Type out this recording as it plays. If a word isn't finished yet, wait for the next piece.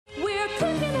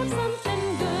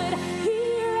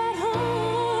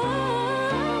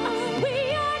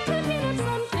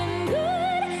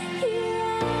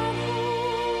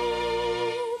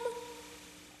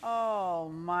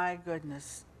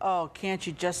goodness. Oh, can't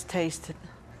you just taste it?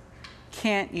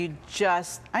 Can't you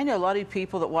just? I know a lot of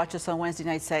people that watch us on Wednesday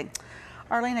night say,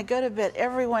 Arlene, I go to bed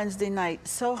every Wednesday night,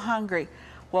 so hungry.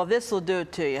 Well, this will do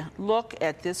it to you. Look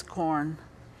at this corn.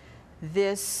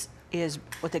 This is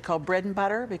what they call bread and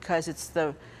butter because it's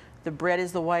the bread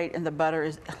is the white and the butter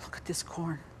is, look at this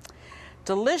corn.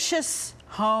 Delicious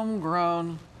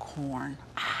homegrown corn.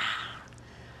 Ah,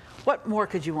 what more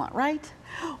could you want, right?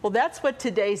 Well, that's what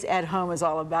today's At Home is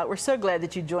all about. We're so glad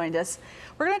that you joined us.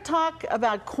 We're going to talk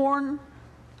about corn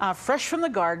fresh from the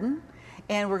garden,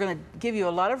 and we're going to give you a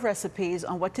lot of recipes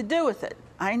on what to do with it.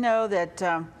 I know that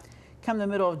come the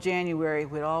middle of January,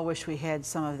 we'd all wish we had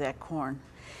some of that corn.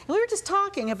 And we were just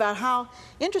talking about how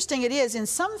interesting it is in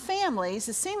some families.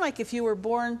 It seemed like if you were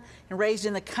born and raised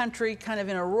in the country, kind of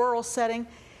in a rural setting,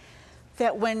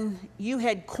 that when you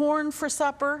had corn for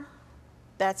supper,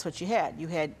 that's what you had. You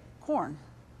had corn.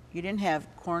 You didn't have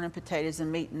corn and potatoes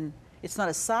and meat, and it's not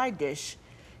a side dish.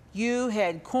 You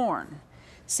had corn.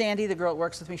 Sandy, the girl that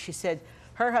works with me, she said,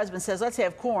 her husband says, let's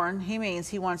have corn. He means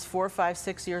he wants 4, 5,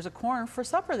 6 ears of corn for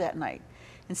supper that night.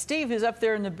 And Steve, who's up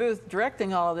there in the booth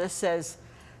directing all of this, says,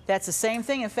 that's the same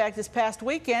thing. In fact, this past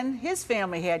weekend, his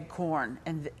family had corn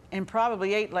and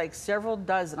probably ate like several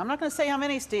dozen. I'm not going to say how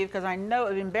many, Steve, because I know it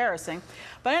would be embarrassing.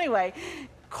 But anyway,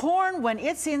 corn, when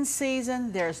it's in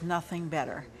season, there's nothing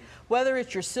better. Whether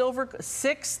it's your silver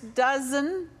 6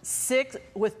 dozen, 6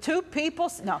 with 2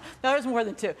 people. No, there's more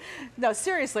than 2. No,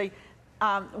 seriously,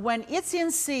 when it's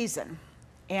in season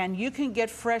and you can get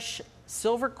fresh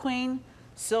Silver Queen,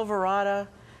 Silverado,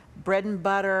 bread and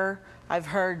butter. I've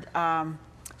heard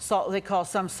salt, they call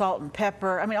some salt and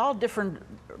pepper. I mean, all different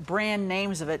brand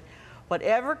names of it.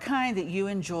 Whatever kind that you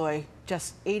enjoy,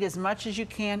 just eat as much as you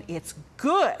can. It's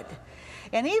good.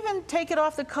 And even take it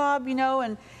off the cob, you know,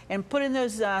 and put in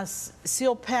those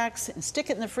seal packs and stick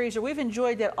it in the freezer. We've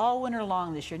enjoyed that all winter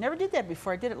long this year. Never did that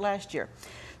before. I did it last year.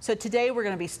 So today we're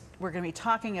going to be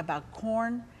talking about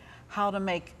corn, how to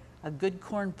make a good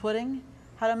corn pudding,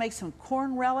 how to make some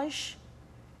corn relish,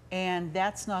 and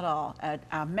that's not all.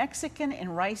 A Mexican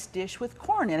and rice dish with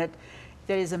corn in it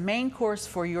that is a main course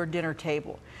for your dinner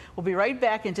table. We'll be right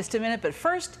back in just a minute, but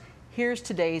first, here's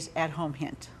today's at-home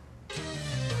hint.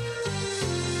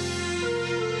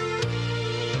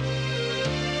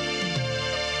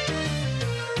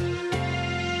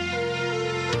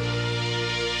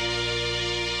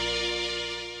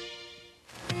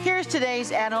 Here's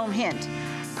today's at-home hint.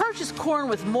 Purchase corn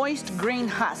with moist green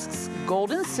husks,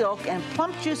 golden silk, and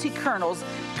plump juicy kernels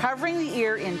covering the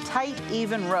ear in tight,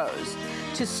 even rows.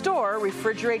 To store,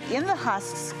 refrigerate in the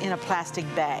husks in a plastic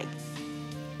bag.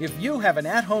 If you have an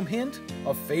at-home hint,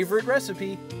 a favorite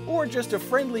recipe, or just a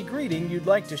friendly greeting you'd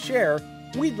like to share,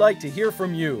 we'd like to hear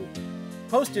from you.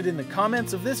 Post it in the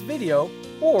comments of this video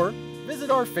or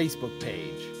visit our Facebook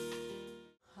page.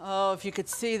 Oh, if you could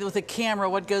see with the camera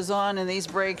what goes on in these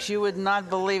breaks, you would not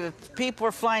believe it. People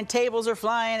are flying, tables are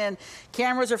flying, and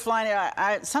cameras are flying.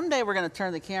 Someday we're going to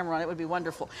turn the camera on. It would be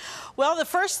wonderful. Well, the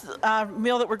first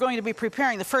meal that we're going to be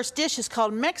preparing, the first dish is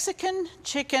called Mexican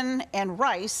chicken and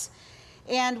rice.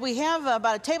 And we have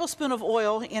about a tablespoon of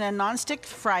oil in a nonstick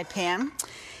fry pan.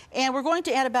 And we're going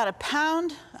to add about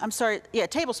a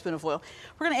tablespoon of oil.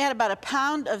 We're going to add about a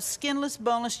pound of skinless,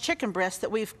 boneless chicken breast that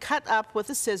we've cut up with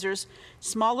the scissors,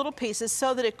 small little pieces,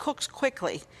 so that it cooks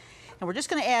quickly. And we're just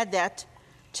going to add that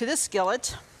to this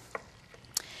skillet.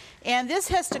 And this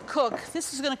has to cook.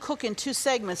 This is going to cook in 2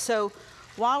 segments. So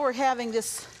while we're having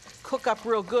this cook up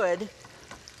real good,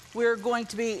 we're going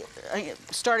to be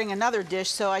starting another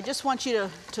dish. So I just want you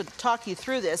to talk you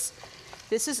through this.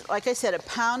 This is, like I said, a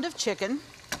pound of chicken.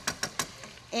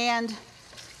 And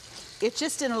it's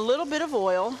just in a little bit of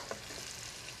oil.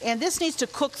 And this needs to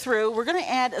cook through. We're going to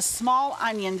add a small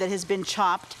onion that has been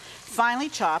chopped, finely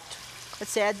chopped.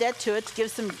 Let's add that to it to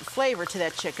give some flavor to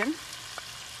that chicken.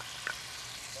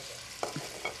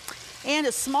 And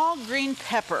a small green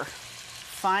pepper,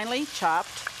 finely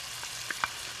chopped.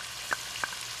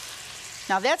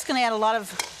 Now that's going to add a lot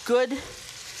of good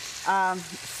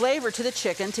flavor to the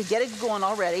chicken to get it going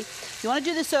already. You want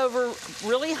to do this over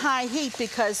really high heat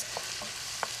because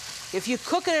if you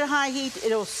cook it at high heat,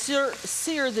 it'll sear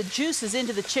the juices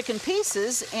into the chicken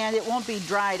pieces and it won't be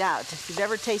dried out. If you've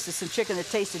ever tasted some chicken that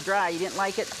tasted dry, you didn't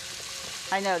like it,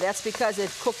 I know, that's because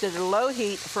it cooked at a low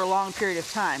heat for a long period of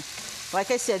time. Like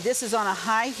I said, this is on a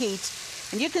high heat,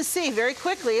 and you can see very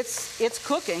quickly it's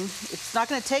cooking. It's not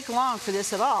going to take long for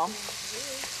this at all.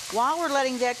 While we're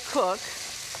letting that cook,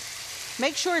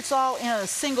 make sure it's all in a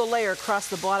single layer across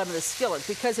the bottom of the skillet,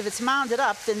 because if it's mounded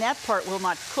up, then that part will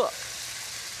not cook.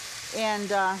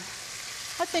 And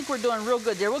I think we're doing real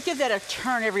good there. We'll give that a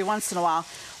turn every once in a while.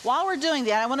 While we're doing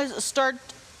that, I want to start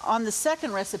on the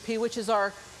second recipe, which is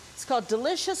it's called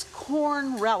Delicious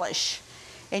Corn Relish.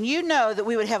 And you know that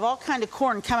we would have all kind of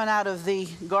corn coming out of the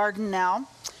garden now.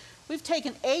 We've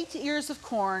taken 8 ears of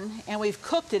corn and we've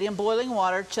cooked it in boiling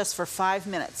water just for 5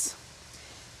 minutes.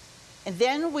 And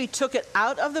then we took it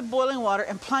out of the boiling water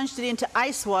and plunged it into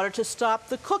ice water to stop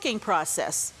the cooking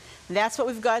process. And that's what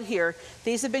we've got here.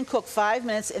 These have been cooked 5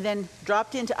 minutes and then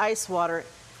dropped into ice water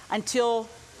until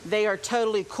they are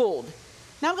totally cooled.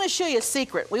 Now I'm going to show you a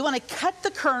secret. We want to cut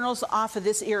the kernels off of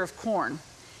this ear of corn.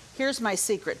 Here's my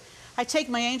secret. I take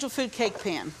my Angel Food cake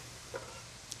pan.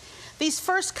 These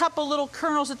first couple little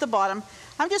kernels at the bottom,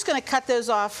 I'm just going to cut those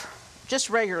off just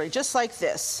regularly, just like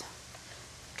this.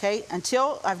 Okay,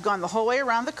 until I've gone the whole way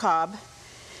around the cob.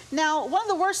 Now, one of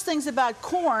the worst things about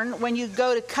corn, when you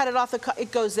go to cut it off the cob,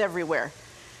 it goes everywhere.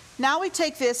 Now we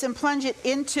take this and plunge it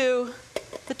into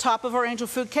the top of our Angel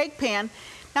Food cake pan.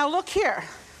 Now look here.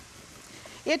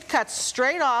 It cuts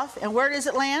straight off, and where does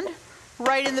it land?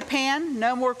 Right in the pan.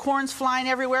 No more corns flying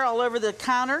everywhere, all over the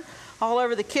counter, all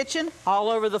over the kitchen, all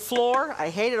over the floor. I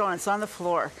hate it when it's on the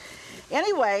floor.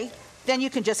 Anyway, then you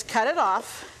can just cut it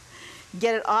off,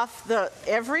 get it off look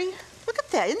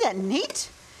at that, isn't that neat?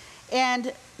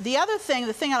 And the other thing,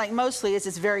 the thing I like mostly is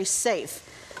it's very safe.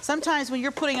 Sometimes when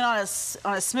you're putting it on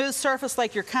a smooth surface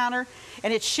like your counter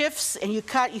and it shifts and you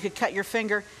could cut your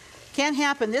finger. Can't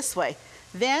happen this way.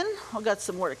 Then, I've got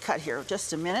some more to cut here,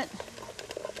 just a minute.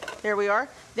 There we are.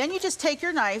 Then you just take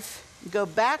your knife, go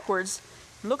backwards,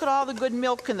 and look at all the good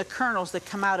milk and the kernels that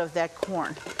come out of that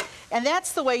corn. And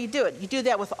that's the way you do it. You do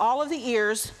that with all of the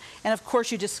ears, and of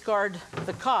course you discard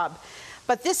the cob.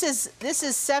 But this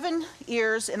is 7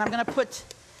 ears, and I'm going to put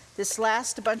this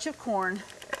last bunch of corn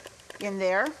in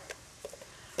there.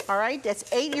 All right,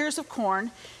 that's 8 ears of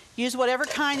corn. Use whatever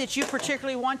kind that you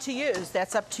particularly want to use.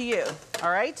 That's up to you.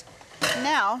 All right.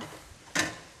 Now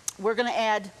we're going to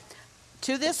add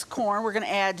to this corn. We're going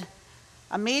to add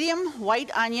a medium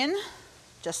white onion,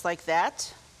 just like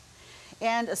that,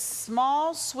 and a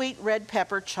small sweet red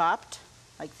pepper chopped,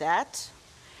 like that,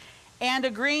 and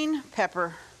a green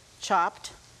pepper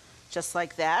chopped, just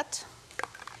like that,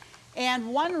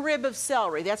 and 1 rib of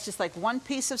celery. That's just like 1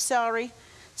 piece of celery.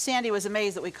 Sandy was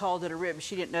amazed that we called it a rib.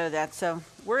 She didn't know that. So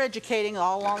we're educating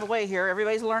all along the way here.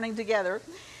 Everybody's learning together.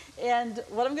 And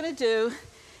what I'm going to do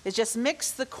is just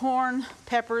mix the corn,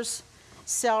 peppers,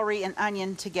 celery, and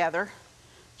onion together,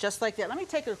 just like that. Let me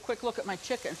take a quick look at my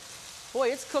chicken. Boy,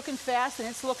 it's cooking fast and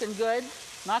it's looking good.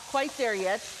 Not quite there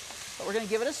yet, but we're going to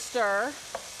give it a stir.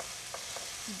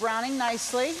 It's browning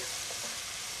nicely.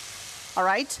 All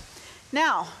right.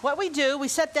 Now, what we do, we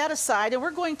set that aside, and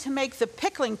we're going to make the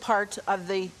pickling part of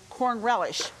the corn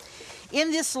relish.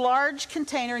 In this large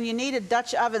container, and you need a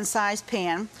Dutch oven-sized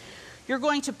pan, you're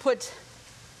going to put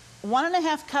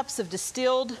 1½ cups of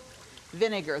distilled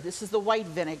vinegar. This is the white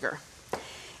vinegar.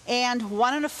 And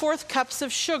 1¼ cups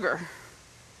of sugar.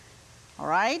 All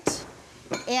right?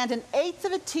 And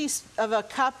 1/8 of a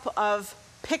cup of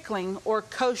pickling or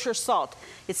kosher salt.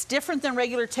 It's different than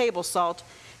regular table salt.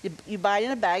 You buy it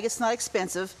in a bag. It's not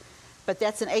expensive, but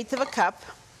that's 1/8 of a cup.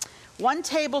 1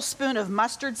 tablespoon of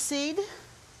mustard seed.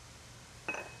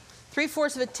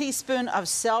 3/4 of a teaspoon of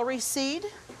celery seed.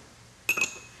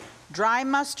 Dry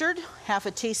mustard,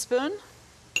 1/2 teaspoon.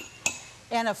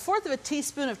 And 1/4 of a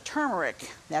teaspoon of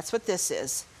turmeric. That's what this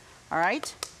is. All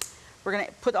right? We're going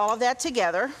to put all of that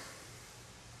together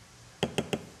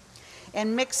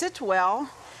and mix it well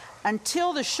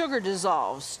until the sugar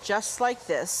dissolves, just like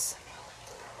this.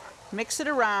 Mix it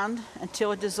around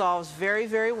until it dissolves very,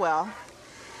 very well.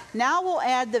 Now we'll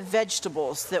add the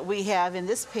vegetables that we have in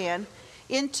this pan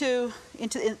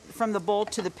from the bowl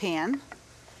to the pan.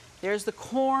 There's the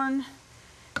corn,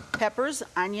 peppers,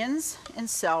 onions, and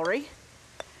celery.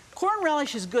 Corn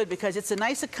relish is good because it's a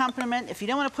nice accompaniment. If you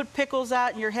don't want to put pickles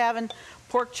out and you're having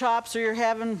pork chops or you're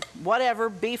having whatever,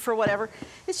 beef or whatever,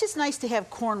 it's just nice to have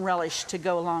corn relish to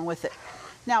go along with it.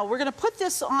 Now we're going to put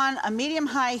this on a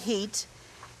medium-high heat,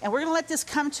 and we're going to let this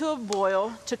come to a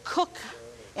boil to cook,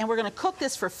 and we're going to cook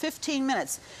this for 15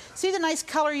 minutes. See the nice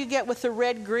color you get with the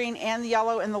red, green, and the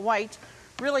yellow and the white?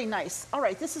 Really nice. All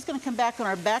right, this is going to come back on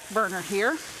our back burner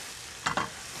here.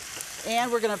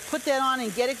 And we're going to put that on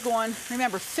and get it going.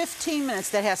 Remember, 15 minutes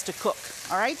that has to cook,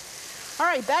 all right? All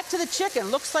right, back to the chicken.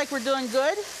 Looks like we're doing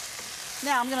good.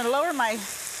 Now I'm going to lower my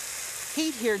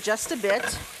heat here just a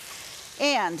bit.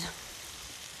 And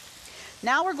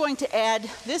now we're going to add,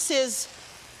 this is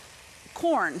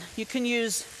corn. You can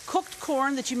use cooked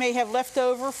corn that you may have left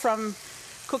over from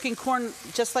cooking corn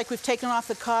just like we've taken off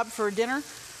the cob for dinner.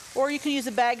 Or you can use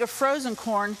a bag of frozen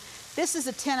corn This is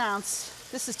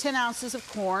 10 ounces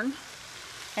of corn.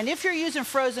 And if you're using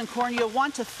frozen corn, you'll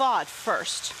want to thaw it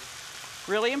first.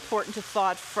 Really important to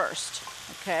thaw it first,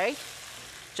 okay?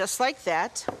 Just like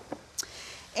that.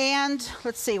 And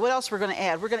let's see, what else we're gonna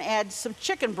add? We're gonna add some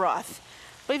chicken broth.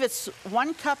 I believe it's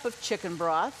 1 cup of chicken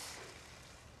broth,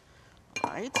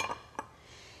 right?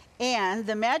 And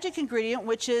the magic ingredient,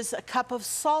 which is a cup of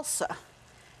salsa.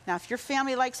 Now, if your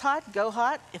family likes hot, go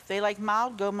hot. If they like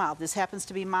mild, go mild. This happens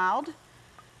to be mild.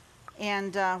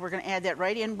 And we're gonna add that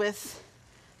right in with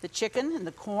the chicken and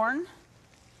the corn.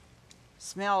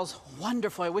 Smells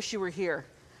wonderful. I wish you were here.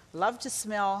 Love to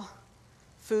smell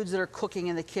foods that are cooking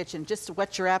in the kitchen, just to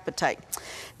whet your appetite.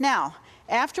 Now,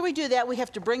 after we do that, we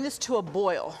have to bring this to a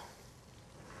boil.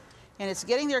 And it's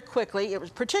getting there quickly,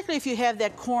 particularly if you have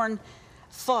that corn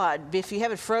thawed. If you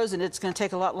have it frozen, it's going to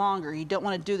take a lot longer. You don't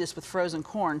want to do this with frozen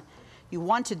corn. You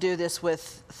want to do this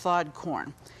with thawed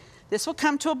corn. This will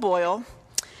come to a boil.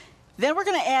 Then we're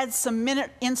going to add some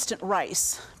minute instant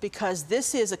rice, because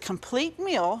this is a complete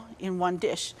meal in one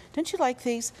dish. Don't you like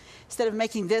these? Instead of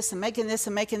making this and making this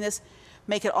and making this,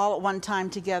 make it all at one time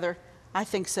together. I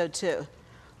think so too.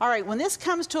 All right, when this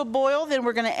comes to a boil, then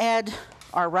we're going to add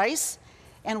our rice,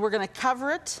 and we're going to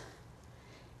cover it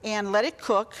and let it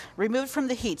cook. Remove it from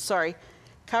the heat, sorry.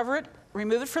 Cover it,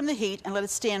 remove it from the heat, and let it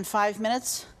stand 5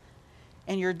 minutes,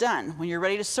 and you're done. When you're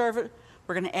ready to serve it,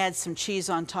 we're going to add some cheese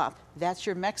on top. That's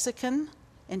your Mexican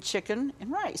and chicken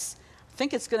and rice. I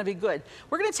think it's going to be good.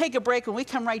 We're going to take a break. When we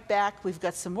come right back, we've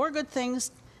got some more good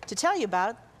things to tell you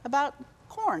about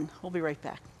corn. We'll be right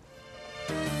back.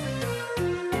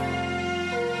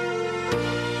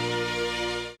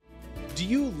 Do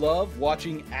you love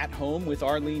watching At Home with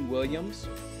Arlene Williams?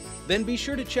 Then be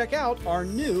sure to check out our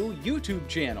new YouTube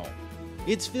channel.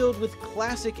 It's filled with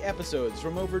classic episodes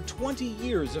from over 20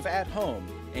 years of At Home,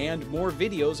 and more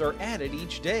videos are added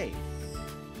each day.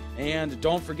 And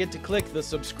don't forget to click the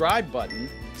subscribe button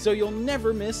so you'll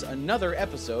never miss another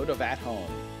episode of At Home.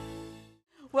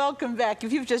 Welcome back.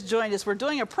 If you've just joined us, we're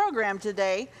doing a program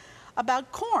today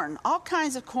about corn, all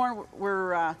kinds of corn.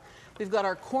 We've got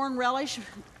our corn relish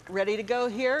ready to go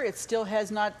here. It still has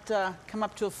not come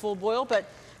up to a full boil, but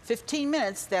 15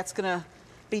 minutes, that's gonna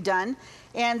be done.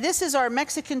 And this is our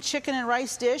Mexican chicken and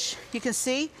rice dish. You can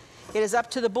see it is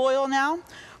up to the boil now.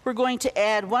 We're going to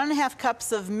add 1.5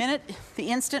 cups of the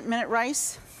instant minute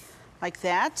rice, like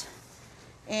that,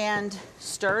 and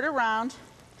stir it around.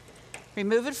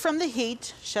 Remove it from the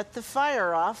heat, shut the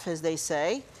fire off, as they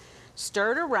say.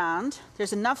 Stir it around.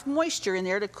 There's enough moisture in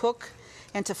there to cook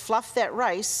and to fluff that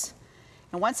rice.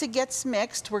 And once it gets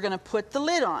mixed, we're going to put the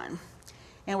lid on.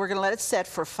 And we're going to let it set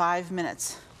for 5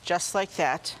 minutes, just like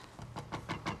that.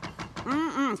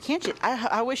 Can't you?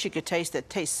 I wish you could taste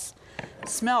it.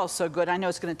 Smells so good. I know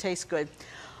it's going to taste good.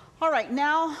 All right,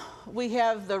 now we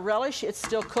have the relish. It's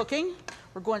still cooking.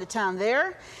 We're going to town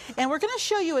there. And we're going to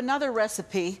show you another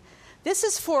recipe. This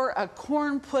is for a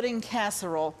corn pudding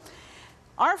casserole.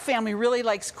 Our family really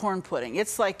likes corn pudding.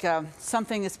 It's like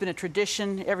something that's been a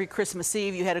tradition. Every Christmas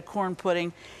Eve you had a corn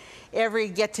pudding. Every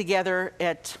get-together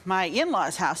at my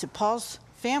in-laws' house, at Paul's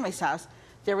family's house,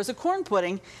 there was a corn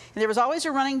pudding. And there was always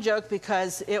a running joke,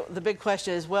 because the big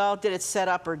question is, well, did it set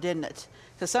up or didn't it?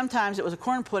 Because sometimes it was a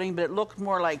corn pudding, but it looked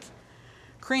more like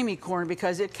creamy corn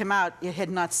because it came out, it had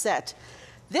not set.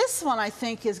 This one, I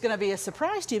think, is going to be a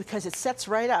surprise to you because it sets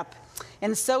right up.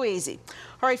 And it's so easy.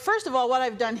 All right, first of all, what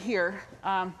I've done here,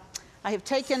 I have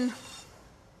taken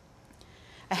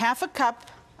 1/2 cup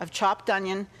of chopped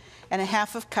onion and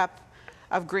 1/2 cup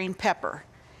of green pepper.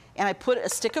 And I put a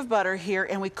stick of butter here,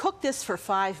 and we cook this for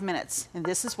 5 minutes. And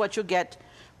this is what you'll get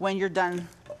when you're done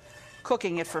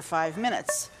cooking it for 5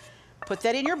 minutes. Put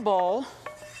that in your bowl.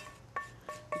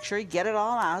 Make sure you get it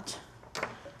all out,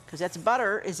 because that's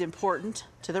butter is important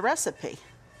to the recipe.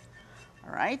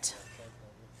 All right?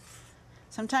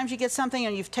 Sometimes you get something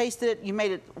and you've tasted it, you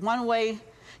made it one way,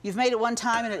 you've made it one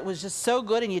time and it was just so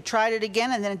good, and you tried it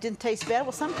again and then it didn't taste bad.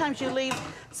 Well, sometimes you leave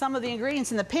some of the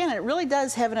ingredients in the pan and it really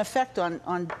does have an effect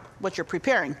on what you're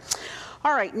preparing.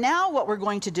 All right, now what we're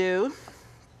going to do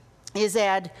is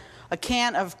add a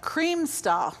can of cream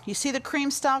style. You see the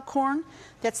cream style corn?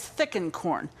 That's thickened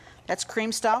corn. That's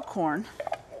cream style corn.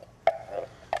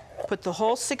 Put the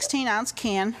whole 16-ounce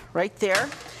can right there.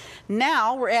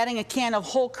 Now we're adding a can of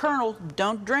whole kernel.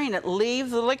 Don't drain it. Leave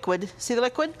the liquid. See the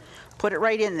liquid? Put it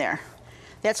right in there.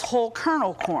 That's whole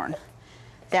kernel corn.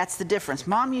 That's the difference.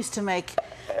 Mom used to make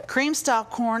cream style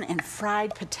corn and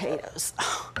fried potatoes.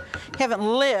 Oh, you haven't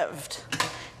lived.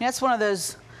 That's one of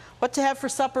those, what to have for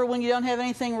supper when you don't have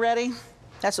anything ready?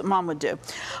 That's what Mom would do.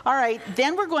 All right,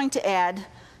 then we're going to add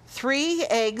 3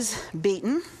 eggs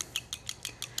beaten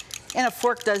And a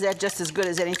fork does that just as good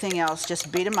as anything else.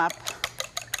 Just beat them up,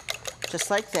 just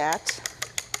like that.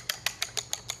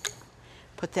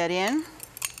 Put that in.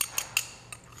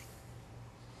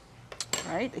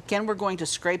 All right, again, we're going to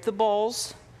scrape the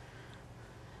bowls.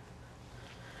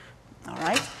 All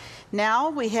right, now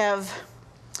we have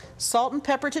salt and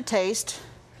pepper to taste.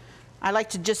 I like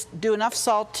to just do enough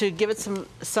salt to give it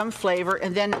some flavor,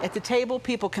 and then at the table,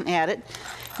 people can add it.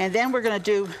 And then we're gonna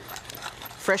do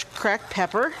fresh cracked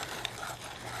pepper.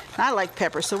 I like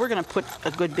pepper, so we're gonna put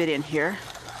a good bit in here.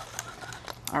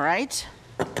 All right.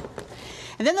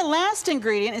 And then the last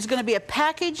ingredient is gonna be a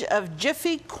package of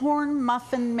Jiffy Corn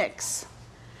Muffin Mix.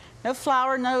 No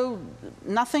flour,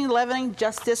 nothing leavening,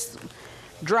 just this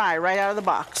dry right out of the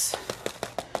box.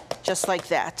 Just like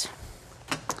that.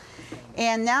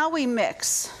 And now we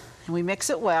mix, and we mix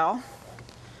it well.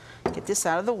 Get this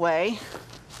out of the way,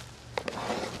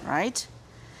 right?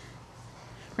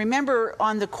 Remember,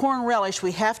 on the corn relish,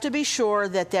 we have to be sure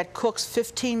that that cooks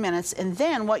 15 minutes, and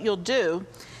then what you'll do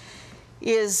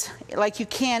is, like you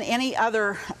can any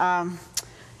other,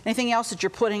 anything else that you're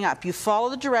putting up, you follow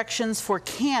the directions for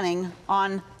canning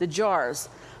on the jars.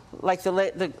 Like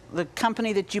the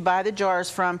company that you buy the jars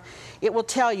from, it will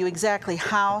tell you exactly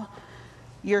how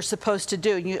you're supposed to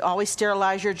do. You always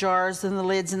sterilize your jars and the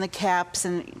lids and the caps,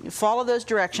 and you follow those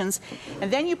directions.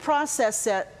 And then you process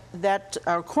that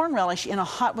corn relish in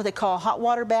what they call a hot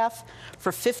water bath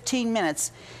for 15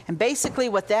 minutes. And basically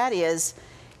what that is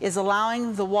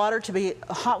allowing the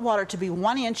hot water to be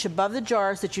 1 inch above the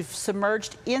jars that you've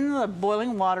submerged in the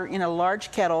boiling water in a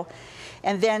large kettle.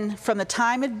 And then from the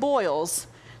time it boils,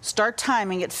 start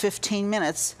timing at 15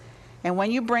 minutes. And when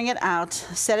you bring it out,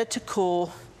 set it to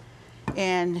cool,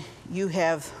 and you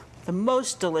have the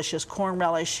most delicious corn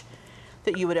relish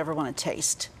that you would ever want to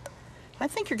taste. I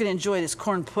think you're going to enjoy this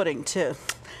corn pudding too.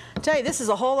 I tell you, this is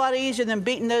a whole lot easier than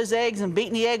beating those eggs and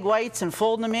beating the egg whites and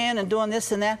folding them in and doing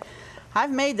this and that.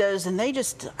 I've made those, and I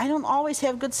don't always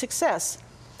have good success.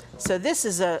 So this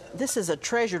is a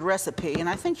treasured recipe, and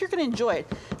I think you're going to enjoy it.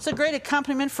 It's a great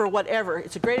accompaniment for whatever.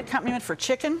 It's a great accompaniment for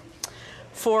chicken,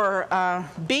 for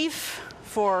beef,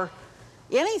 for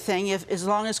anything, as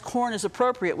long as corn is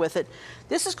appropriate with it.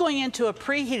 This is going into a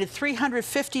preheated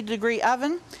 350-degree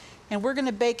oven, and we're going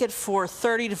to bake it for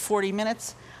 30 to 40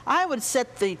 minutes. I would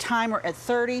set the timer at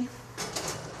 30,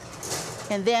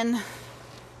 and then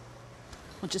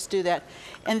we'll just do that.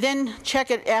 And then check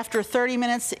it after 30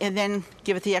 minutes, and then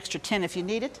give it the extra 10 if you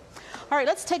need it. All right,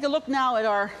 let's take a look now at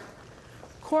our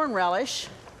corn relish.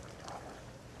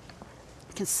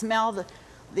 You can smell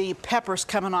the peppers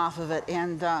coming off of it,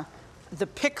 and the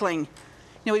pickling. You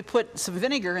know, we put some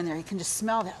vinegar in there. You can just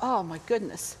smell that. Oh, my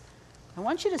goodness. I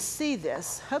want you to see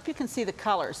this. Hope you can see the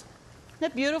colors. Isn't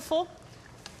that beautiful?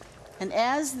 And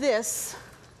as this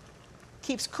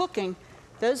keeps cooking,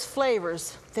 those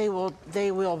flavors, they will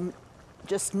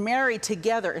just marry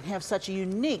together and have such a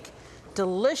unique,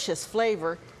 delicious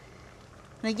flavor.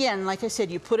 And again, like I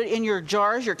said, you put it in your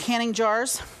jars, your canning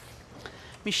jars.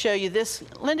 Let me show you this.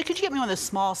 Linda, could you get me one of the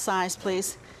small size,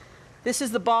 please? This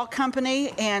is the Ball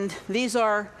Company, and these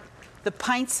are the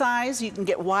pint size. You can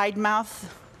get wide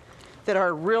mouth that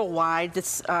are real wide.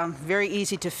 That's very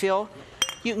easy to fill.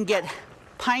 You can get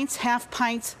pints, half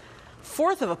pints,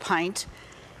 fourth of a pint.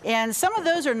 And some of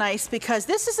those are nice because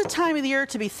this is the time of the year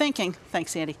to be thinking,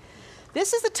 thanks Andy,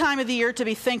 this is the time of the year to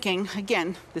be thinking,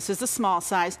 again, this is the small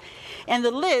size, and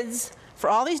the lids for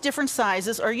all these different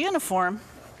sizes are uniform,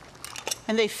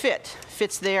 and they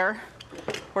fits there,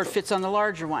 or it fits on the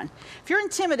larger one. If you're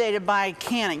intimidated by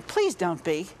canning, please don't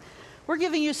be. We're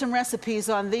giving you some recipes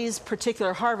on these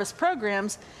particular harvest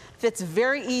programs that's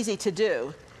very easy to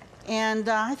do. And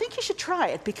I think you should try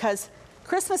it because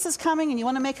Christmas is coming and you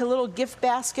want to make a little gift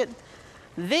basket.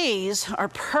 These are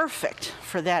perfect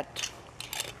for that.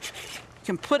 You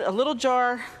can put a little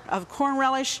jar of corn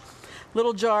relish,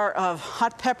 little jar of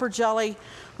hot pepper jelly,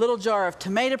 little jar of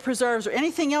tomato preserves or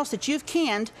anything else that you've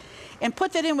canned, and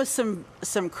put that in with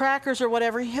some crackers or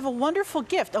whatever. You have a wonderful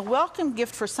gift, a welcome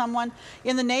gift for someone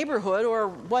in the neighborhood or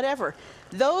whatever.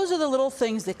 Those are the little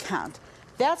things that count.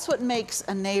 That's what makes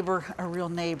a neighbor a real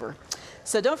neighbor.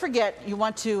 So don't forget, you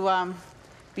want to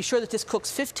be sure that this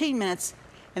cooks 15 minutes,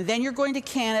 and then you're going to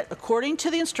can it according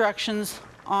to the instructions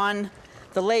on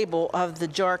the label of the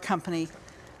jar company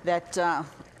that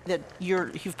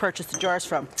you've purchased the jars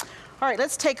from. All right,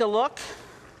 let's take a look.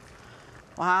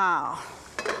 Wow.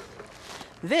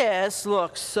 This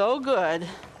looks so good.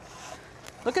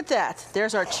 Look at that.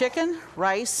 There's our chicken,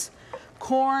 rice,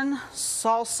 corn,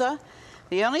 salsa.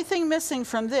 The only thing missing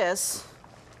from this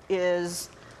is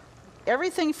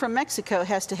everything from Mexico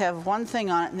has to have one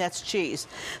thing on it, and that's cheese.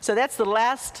 So that's the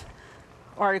last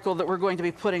article that we're going to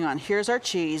be putting on. Here's our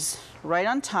cheese right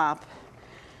on top.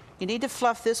 You need to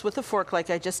fluff this with a fork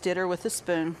like I just did, or with a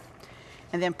spoon,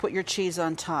 and then put your cheese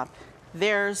on top.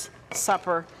 There's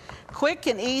supper. Quick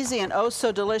and easy and oh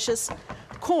so delicious.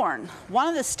 Corn, one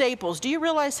of the staples. Do you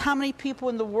realize how many people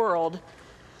in the world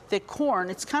that corn,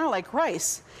 it's kind of like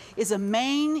rice, is a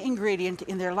main ingredient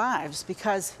in their lives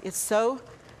because it's so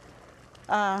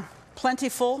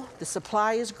plentiful, the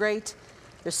supply is great.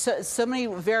 There's so many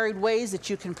varied ways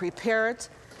that you can prepare it.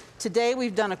 Today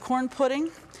we've done a corn pudding,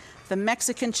 the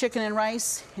Mexican chicken and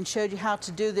rice, and showed you how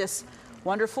to do this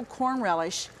wonderful corn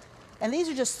relish. And these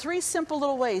are just 3 simple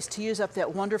little ways to use up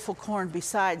that wonderful corn.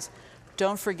 Besides,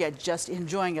 don't forget, just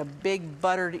enjoying a big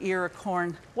buttered ear of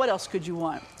corn. What else could you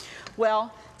want?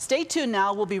 Well, stay tuned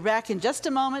now. We'll be back in just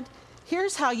a moment.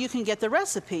 Here's how you can get the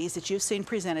recipes that you've seen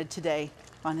presented today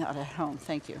on At Home.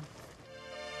 Thank you.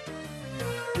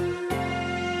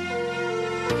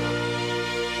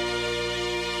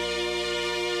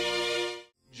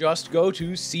 Just go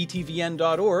to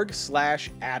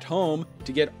ctvn.org/athome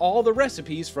to get all the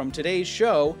recipes from today's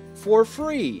show for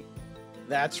free.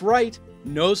 That's right,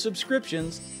 no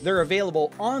subscriptions. They're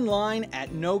available online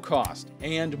at no cost,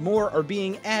 and more are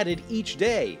being added each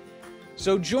day.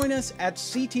 So join us at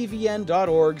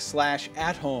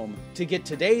ctvn.org/athome to get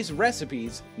today's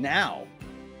recipes now.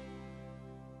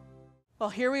 Well,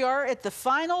 here we are at the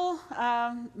final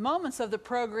moments of the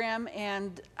program,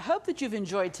 and I hope that you've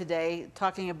enjoyed today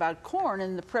talking about corn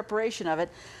and the preparation of it.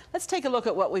 Let's take a look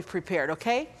at what we've prepared,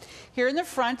 okay? Here in the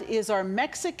front is our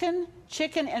Mexican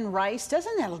chicken and rice.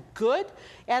 Doesn't that look good?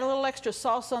 Add a little extra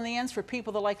salsa on the ends for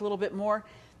people that like a little bit more.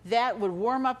 That would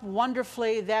warm up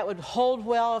wonderfully. That would hold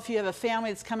well if you have a family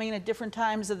that's coming in at different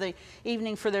times of the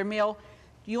evening for their meal.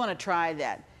 You want to try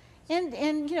that.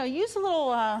 And you know, use a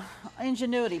little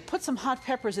ingenuity. Put some hot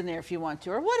peppers in there if you want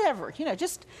to, or whatever. You know,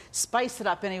 just spice it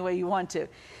up any way you want to.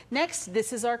 Next,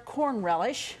 this is our corn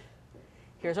relish.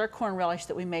 Here's our corn relish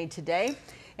that we made today.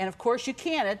 And of course, you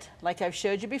can it, like I've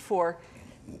showed you before.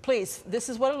 Please, this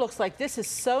is what it looks like. This is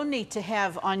so neat to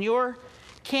have on your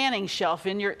canning shelf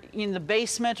in the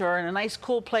basement or in a nice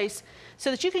cool place, so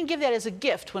that you can give that as a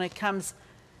gift when it comes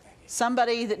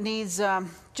somebody that needs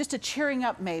just a cheering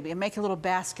up maybe, and make a little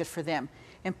basket for them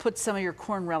and put some of your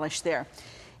corn relish there.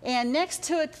 And next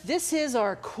to it, this is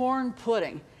our corn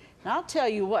pudding. And I'll tell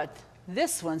you what,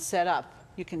 this one's set up.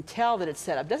 You can tell that it's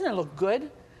set up. Doesn't it look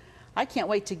good? I can't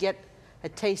wait to get a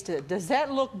taste of it. Does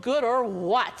that look good or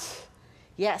what?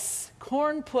 Yes,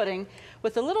 corn pudding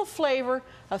with a little flavor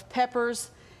of peppers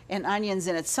and onions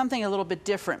in it, something a little bit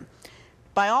different.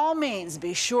 By all means,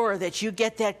 be sure that you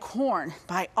get that corn.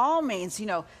 By all means, you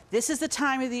know, this is the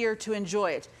time of the year to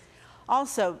enjoy it.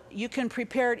 Also, you can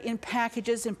prepare it in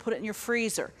packages and put it in your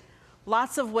freezer.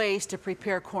 Lots of ways to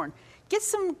prepare corn. Get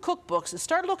some cookbooks and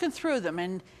start looking through them,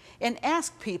 and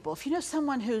ask people. If you know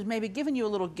someone who's maybe given you a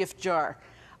little gift jar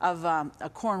of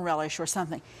a corn relish or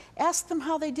something, ask them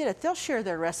how they did it. They'll share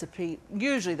their recipe.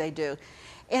 Usually they do.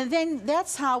 And then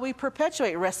that's how we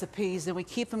perpetuate recipes, and we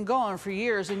keep them going for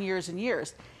years and years and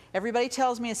years. Everybody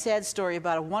tells me a sad story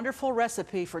about a wonderful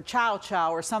recipe for chow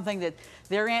chow or something that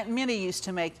their Aunt Minnie used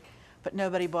to make, but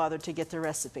nobody bothered to get the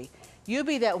recipe. You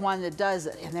be that one that does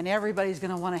it, and then everybody's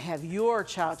going to want to have your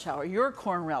chow chow or your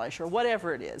corn relish or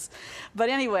whatever it is. But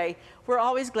anyway, we're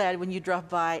always glad when you drop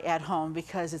by At Home,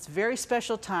 because it's a very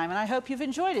special time, and I hope you've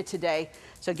enjoyed it today.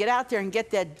 So get out there and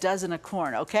get that dozen of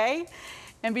corn, okay?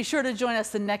 And be sure to join us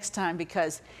the next time,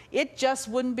 because it just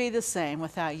wouldn't be the same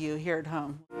without you here at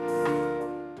home.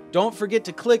 Don't forget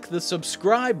to click the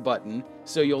subscribe button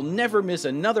so you'll never miss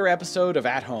another episode of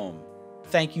At Home.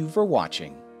 Thank you for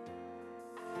watching.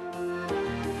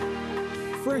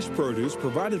 Fresh produce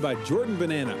provided by Jordan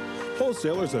Banana,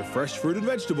 wholesalers of fresh fruit and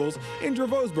vegetables in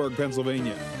Dravosburg,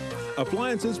 Pennsylvania.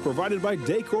 Appliances provided by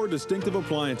Decor Distinctive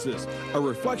Appliances, a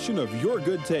reflection of your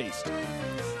good taste.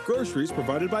 Groceries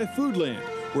provided by Foodland,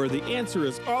 where the answer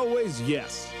is always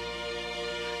yes.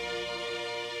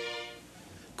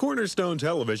 Cornerstone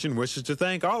Television wishes to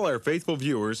thank all our faithful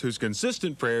viewers whose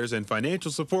consistent prayers and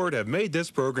financial support have made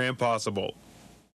this program possible.